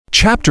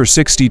Chapter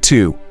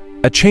 62.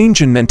 A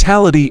Change in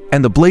Mentality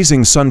and the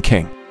Blazing Sun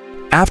King.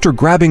 After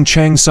grabbing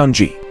Chang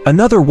Sunji,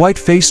 another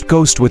white-faced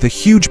ghost with a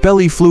huge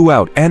belly flew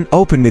out and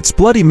opened its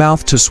bloody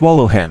mouth to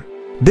swallow him.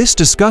 This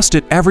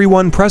disgusted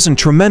everyone present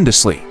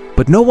tremendously,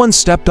 but no one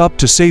stepped up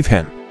to save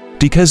him,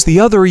 because the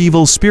other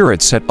evil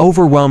spirits had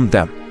overwhelmed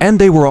them, and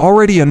they were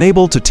already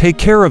unable to take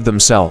care of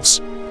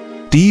themselves.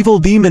 The evil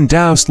demon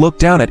Daoist looked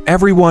down at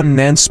everyone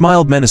and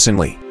smiled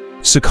menacingly.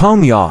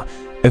 "Sakongya,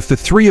 if the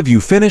three of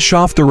you finish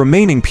off the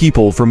remaining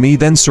people for me,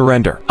 then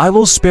surrender. I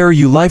will spare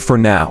you life for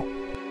now."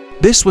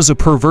 This was a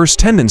perverse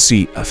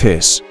tendency of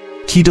his.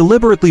 He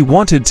deliberately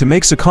wanted to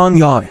make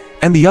Sakongya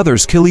and the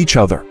others kill each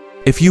other.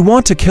 "If you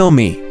want to kill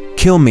me,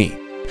 kill me.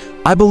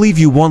 I believe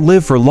you won't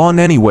live for long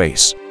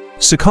anyways."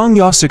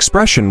 Sakongya's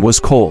expression was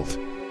cold.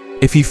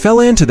 If he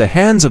fell into the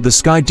hands of the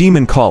Sky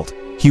Demon cult,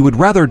 he would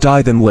rather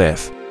die than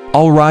live.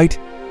 "All right,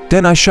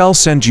 then I shall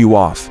send you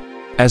off."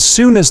 As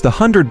soon as the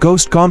 100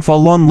 Ghost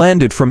Gonfalon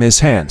landed from his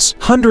hands,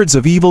 hundreds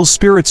of evil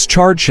spirits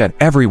charged at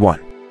everyone.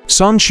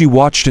 Sanshi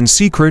watched in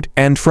secret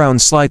and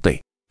frowned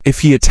slightly. If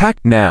he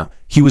attacked now,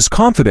 he was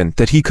confident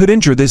that he could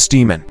injure this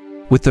demon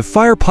with the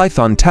Fire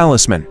Python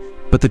talisman,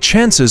 but the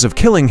chances of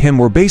killing him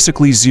were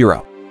basically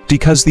zero,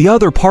 because the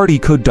other party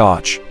could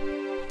dodge.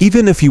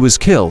 Even if he was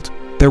killed,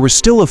 there was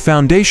still a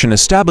Foundation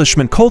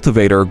establishment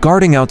cultivator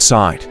guarding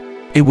outside.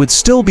 It would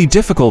still be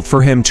difficult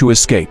for him to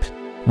escape.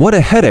 What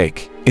a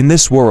headache. In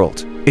this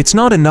world, it's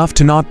not enough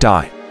to not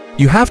die.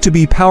 You have to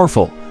be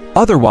powerful,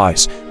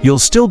 otherwise, you'll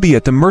still be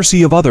at the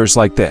mercy of others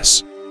like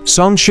this.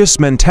 Songsh's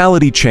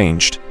mentality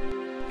changed.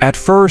 At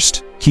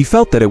first, he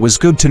felt that it was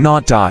good to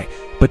not die,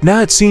 but now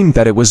it seemed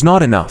that it was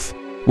not enough.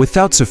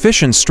 Without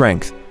sufficient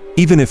strength,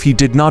 even if he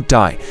did not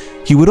die,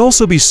 he would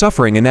also be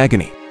suffering in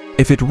agony.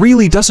 If it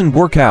really doesn't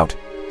work out,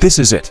 this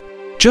is it.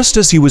 Just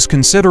as he was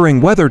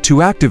considering whether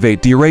to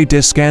activate the array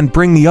disc and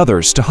bring the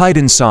others to hide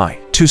inside,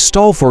 to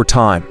stall for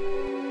time,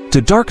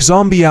 the dark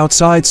zombie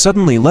outside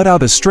suddenly let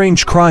out a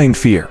strange cry in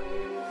fear.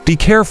 "Be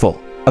careful,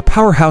 a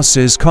powerhouse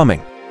is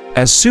coming."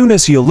 As soon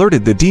as he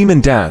alerted the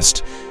demon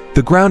Daoist,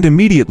 the ground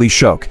immediately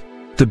shook.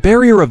 The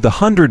barrier of the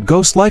 100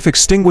 Ghost Life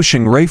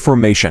Extinguishing Ray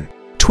formation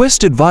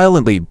twisted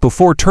violently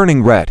before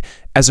turning red,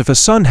 as if a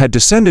sun had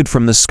descended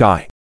from the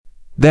sky.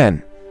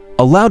 Then,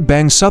 a loud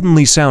bang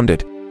suddenly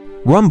sounded.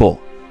 Rumble.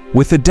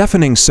 With a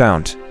deafening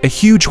sound, a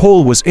huge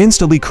hole was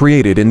instantly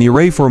created in the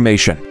array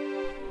formation.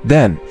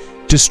 Then,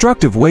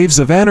 destructive waves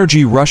of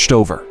energy rushed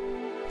over.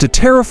 The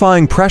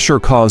terrifying pressure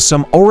caused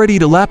some already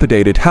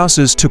dilapidated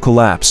houses to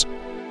collapse.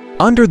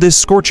 Under this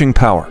scorching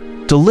power,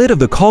 the lid of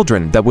the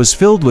cauldron that was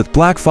filled with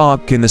black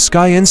fog in the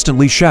sky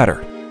instantly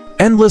shattered.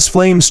 Endless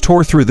flames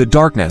tore through the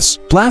darkness,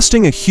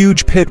 blasting a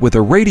huge pit with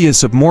a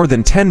radius of more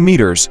than 10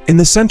 meters in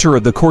the center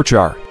of the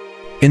courtyard.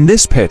 In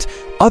this pit,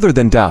 other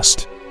than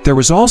dust, there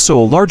was also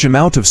a large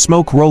amount of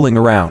smoke rolling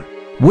around.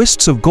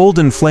 Wisps of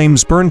golden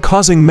flames burned,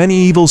 causing many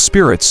evil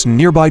spirits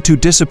nearby to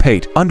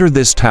dissipate under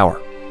this tower.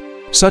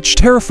 Such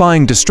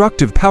terrifying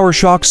destructive power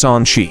shocked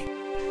Sanshi.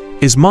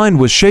 His mind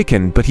was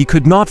shaken, but he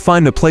could not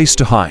find a place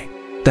to hide.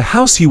 The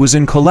house he was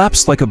in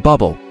collapsed like a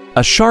bubble.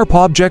 A sharp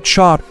object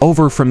shot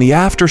over from the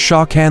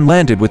aftershock and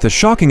landed with a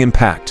shocking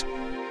impact.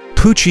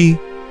 Pucci!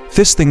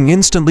 This thing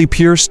instantly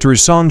pierced through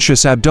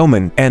Sansh's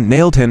abdomen and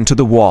nailed him to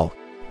the wall.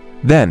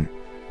 Then,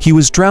 he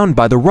was drowned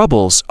by the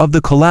rubbles of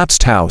the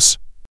collapsed house.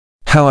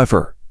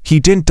 However, he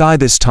didn't die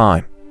this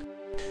time.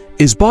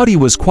 His body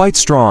was quite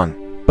strong,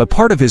 but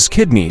part of his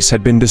kidneys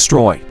had been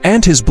destroyed,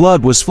 and his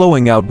blood was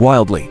flowing out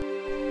wildly.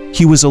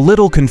 He was a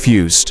little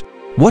confused.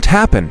 What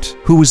happened?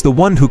 Who was the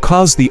one who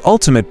caused the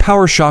ultimate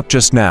power shock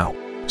just now?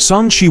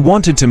 Sanshi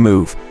wanted to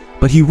move,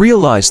 but he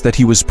realized that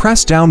he was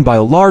pressed down by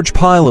a large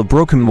pile of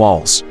broken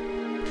walls.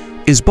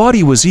 His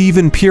body was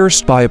even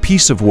pierced by a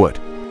piece of wood.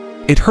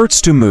 "It hurts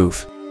to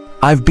move.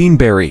 I've been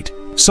buried."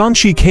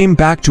 Sanshi came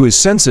back to his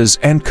senses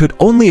and could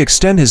only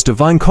extend his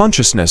divine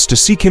consciousness to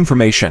seek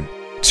information.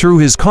 Through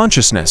his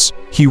consciousness,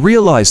 he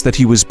realized that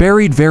he was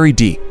buried very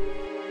deep.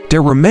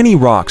 There were many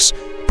rocks,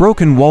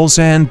 broken walls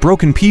and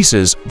broken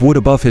pieces of wood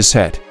above his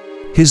head.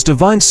 His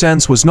divine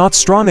sense was not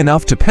strong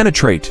enough to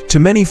penetrate to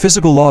many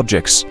physical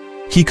objects.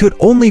 He could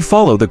only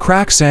follow the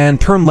cracks and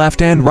turn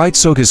left and right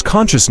so his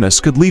consciousness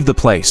could leave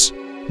the place.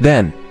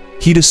 Then,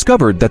 he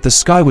discovered that the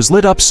sky was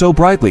lit up so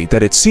brightly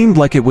that it seemed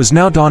like it was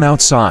now dawn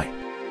outside.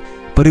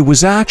 But it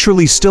was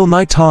actually still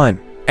nighttime,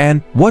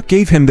 and what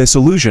gave him this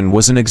illusion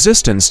was an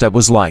existence that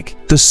was like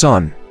the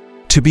sun.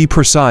 To be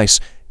precise,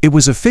 it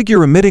was a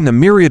figure emitting a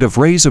myriad of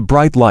rays of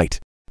bright light.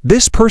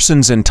 This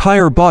person's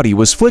entire body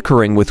was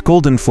flickering with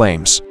golden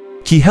flames.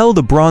 He held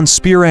a bronze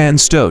spear and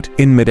stood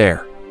in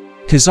midair.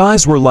 His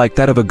eyes were like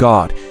that of a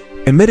god,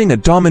 emitting a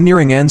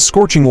domineering and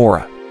scorching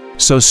aura.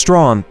 So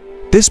strong,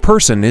 this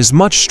person is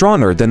much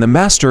stronger than the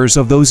masters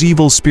of those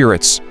evil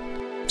spirits.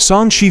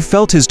 Sanshi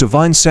felt his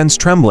divine sense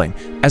trembling,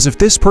 as if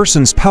this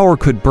person's power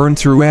could burn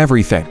through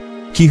everything.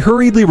 He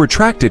hurriedly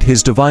retracted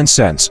his divine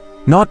sense,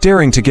 not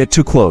daring to get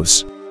too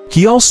close.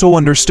 He also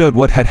understood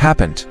what had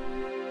happened.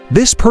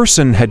 This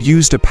person had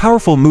used a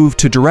powerful move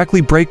to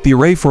directly break the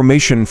array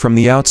formation from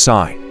the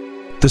outside.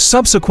 The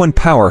subsequent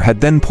power had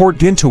then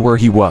poured into where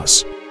he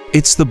was.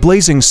 It's the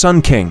Blazing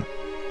Sun King.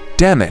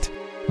 Damn it.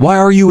 Why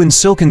are you in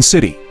Silken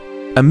City?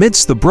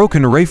 Amidst the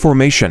broken array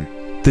formation,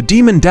 the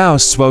demon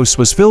Taoist's voice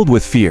was filled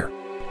with fear.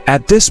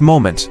 At this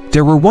moment,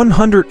 there were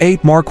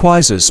 108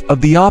 marquises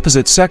of the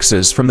opposite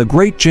sexes from the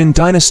Great Jin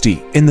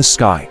dynasty in the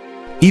sky.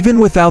 Even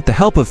without the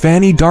help of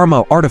Vani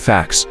Dharma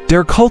artifacts,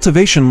 their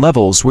cultivation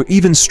levels were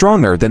even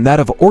stronger than that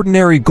of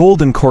ordinary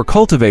golden core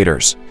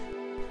cultivators.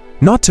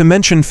 Not to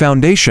mention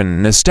foundation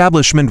and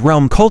establishment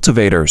realm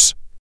cultivators.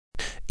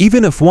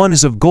 Even if one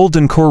is of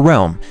golden core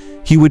realm,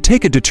 he would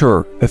take a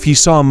detour if he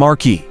saw a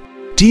marquee.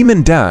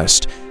 Demon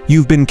Taoist,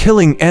 you've been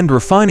killing and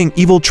refining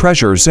evil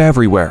treasures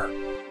everywhere.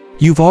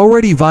 You've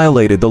already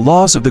violated the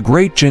laws of the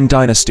Great Jin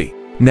dynasty.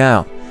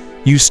 Now,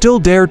 you still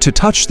dare to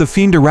touch the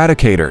Fiend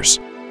Eradicators.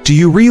 Do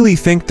you really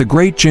think the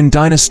Great Jin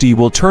dynasty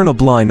will turn a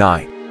blind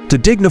eye? The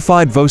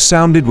dignified voice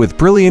sounded with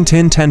brilliant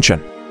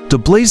intention. The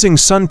Blazing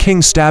Sun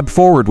King stabbed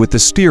forward with the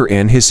spear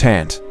in his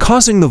hand,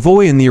 causing the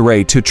void in the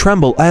array to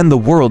tremble and the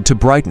world to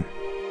brighten.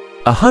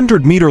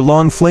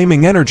 100-meter-long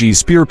flaming energy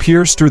spear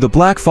pierced through the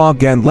black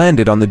fog and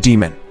landed on the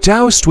demon,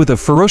 doused with a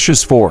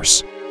ferocious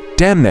force.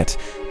 Damn it!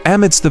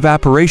 Amidst the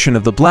evaporation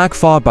of the black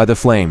fog by the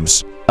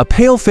flames, a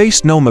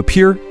pale-faced gnome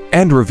appeared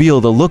and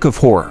revealed a look of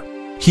horror.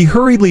 He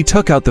hurriedly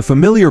took out the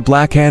familiar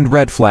black and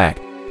red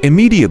flag.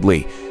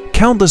 Immediately,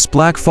 countless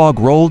black fog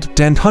rolled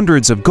and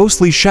hundreds of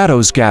ghostly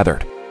shadows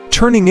gathered,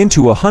 turning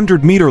into a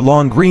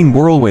 100-meter-long green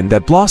whirlwind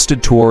that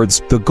blasted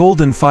towards the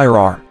golden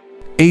firearm.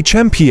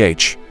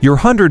 HMPH, your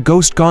 100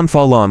 ghost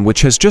gonfalon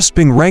which has just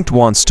been ranked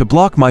wants to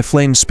block my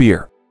flame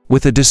spear.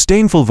 With a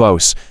disdainful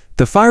voice,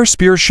 the fire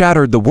spear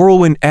shattered the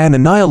whirlwind and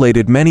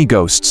annihilated many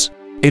ghosts.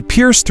 It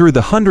pierced through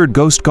the 100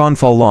 ghost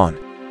gonfalon.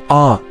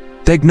 Ah!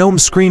 The gnome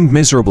screamed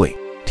miserably.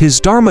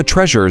 His Dharma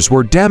treasures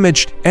were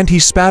damaged and he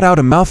spat out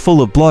a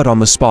mouthful of blood on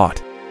the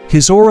spot.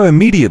 His aura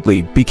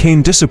immediately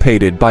became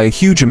dissipated by a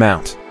huge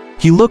amount.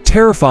 He looked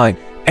terrified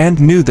and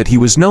knew that he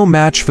was no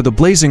match for the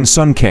Blazing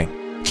Sun King.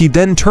 He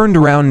then turned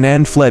around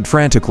and fled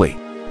frantically.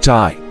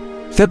 Die!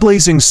 The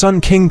Blazing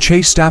Sun King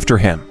chased after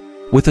him.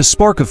 With a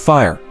spark of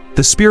fire,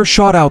 the spear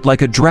shot out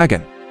like a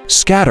dragon.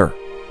 Scatter!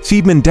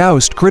 Thiedman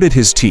Taoist gritted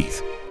his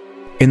teeth.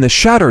 In the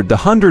shattered the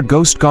 100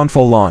 ghost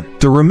gonfalon,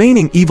 the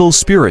remaining evil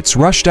spirits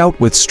rushed out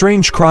with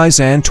strange cries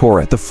and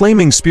tore at the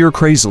flaming spear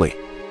crazily.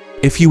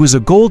 If he was a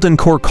golden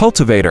core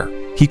cultivator,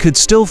 he could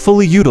still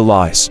fully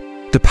utilize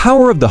the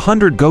power of the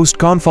 100 ghost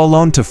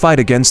gonfalon to fight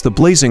against the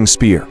blazing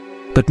spear.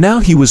 But now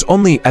he was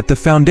only at the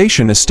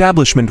foundation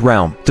establishment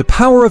realm. The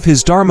power of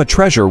his Dharma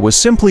treasure was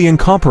simply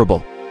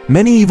incomparable.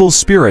 Many evil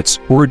spirits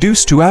were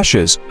reduced to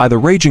ashes by the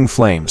raging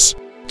flames.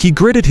 He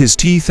gritted his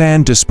teeth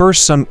and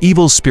dispersed some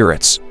evil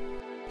spirits.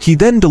 He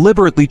then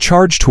deliberately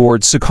charged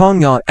towards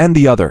Sakongya and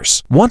the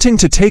others, wanting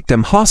to take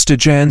them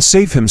hostage and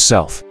save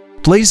himself.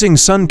 Blazing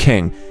Sun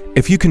King,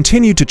 if you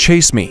continue to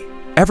chase me,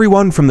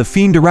 everyone from the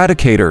Fiend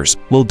Eradicators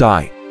will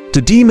die.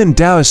 The demon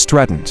Taoist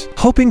threatened,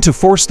 hoping to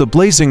force the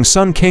Blazing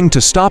Sun King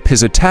to stop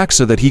his attack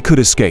so that he could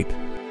escape.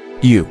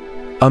 You,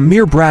 a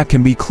mere brat,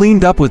 can be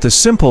cleaned up with a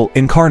simple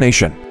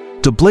incarnation.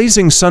 The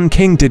Blazing Sun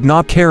King did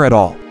not care at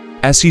all.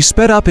 As he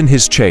sped up in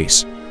his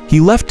chase, he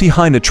left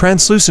behind a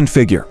translucent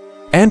figure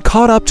and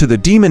caught up to the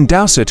demon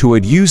Taoist who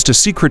had used a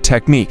secret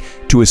technique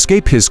to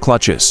escape his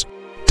clutches.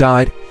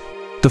 Died.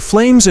 The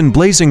flames in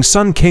Blazing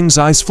Sun King's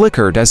eyes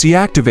flickered as he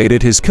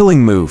activated his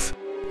killing move.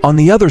 On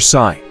the other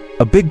side,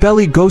 a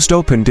big-bellied ghost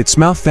opened its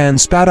mouth and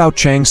spat out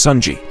Chang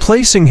Sunji,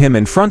 placing him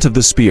in front of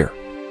the spear.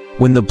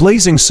 When the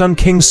Blazing Sun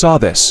King saw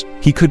this,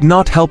 he could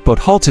not help but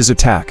halt his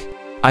attack.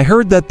 I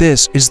heard that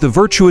this is the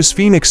virtuous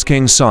Phoenix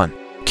King's son.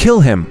 Kill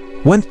him.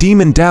 When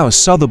Demon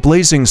Taoist saw the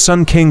Blazing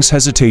Sun King's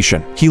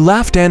hesitation, he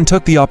laughed and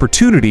took the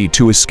opportunity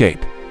to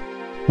escape.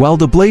 While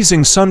the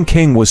Blazing Sun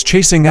King was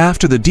chasing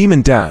after the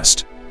Demon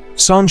Taoist,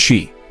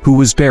 Sanshi, who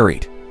was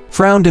buried,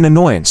 frowned in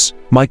annoyance.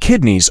 My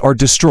kidneys are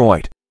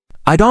destroyed.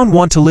 I don't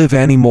want to live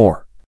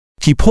anymore.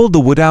 He pulled the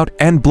wood out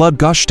and blood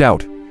gushed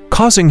out,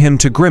 causing him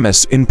to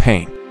grimace in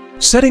pain.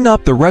 Setting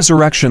up the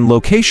resurrection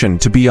location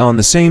to be on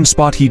the same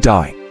spot he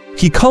died,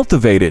 he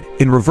cultivated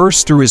in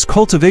reverse through his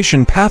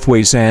cultivation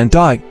pathways and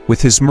died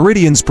with his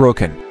meridians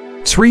broken.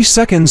 3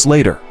 seconds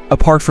later,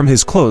 apart from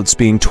his clothes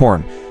being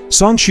torn,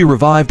 Sanshi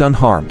revived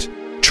unharmed.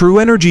 True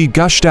energy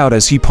gushed out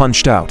as he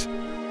punched out.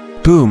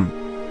 Boom!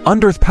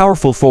 Under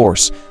powerful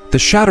force, the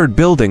shattered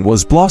building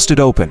was blasted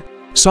open.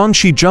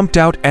 Sanshi jumped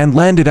out and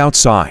landed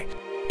outside.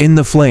 In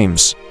the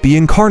flames, the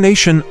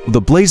incarnation of the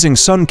Blazing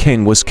Sun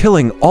King was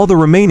killing all the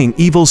remaining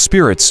evil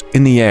spirits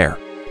in the air.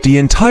 The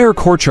entire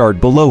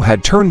courtyard below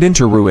had turned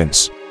into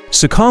ruins.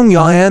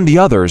 Sakongya and the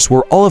others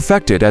were all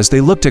affected as they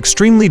looked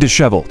extremely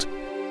disheveled.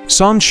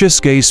 Sanshi's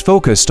gaze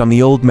focused on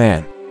the old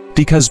man.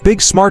 Because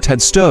Big Smart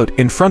had stood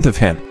in front of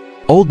him,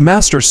 Old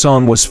Master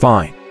Song was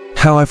fine.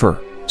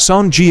 However,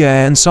 Songjia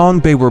and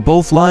Songbei were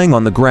both lying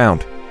on the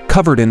ground,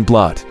 covered in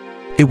blood.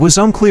 It was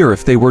unclear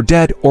if they were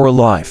dead or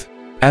alive.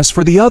 As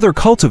for the other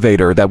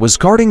cultivator that was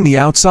guarding the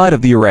outside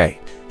of the array,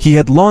 he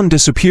had long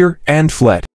disappeared and fled.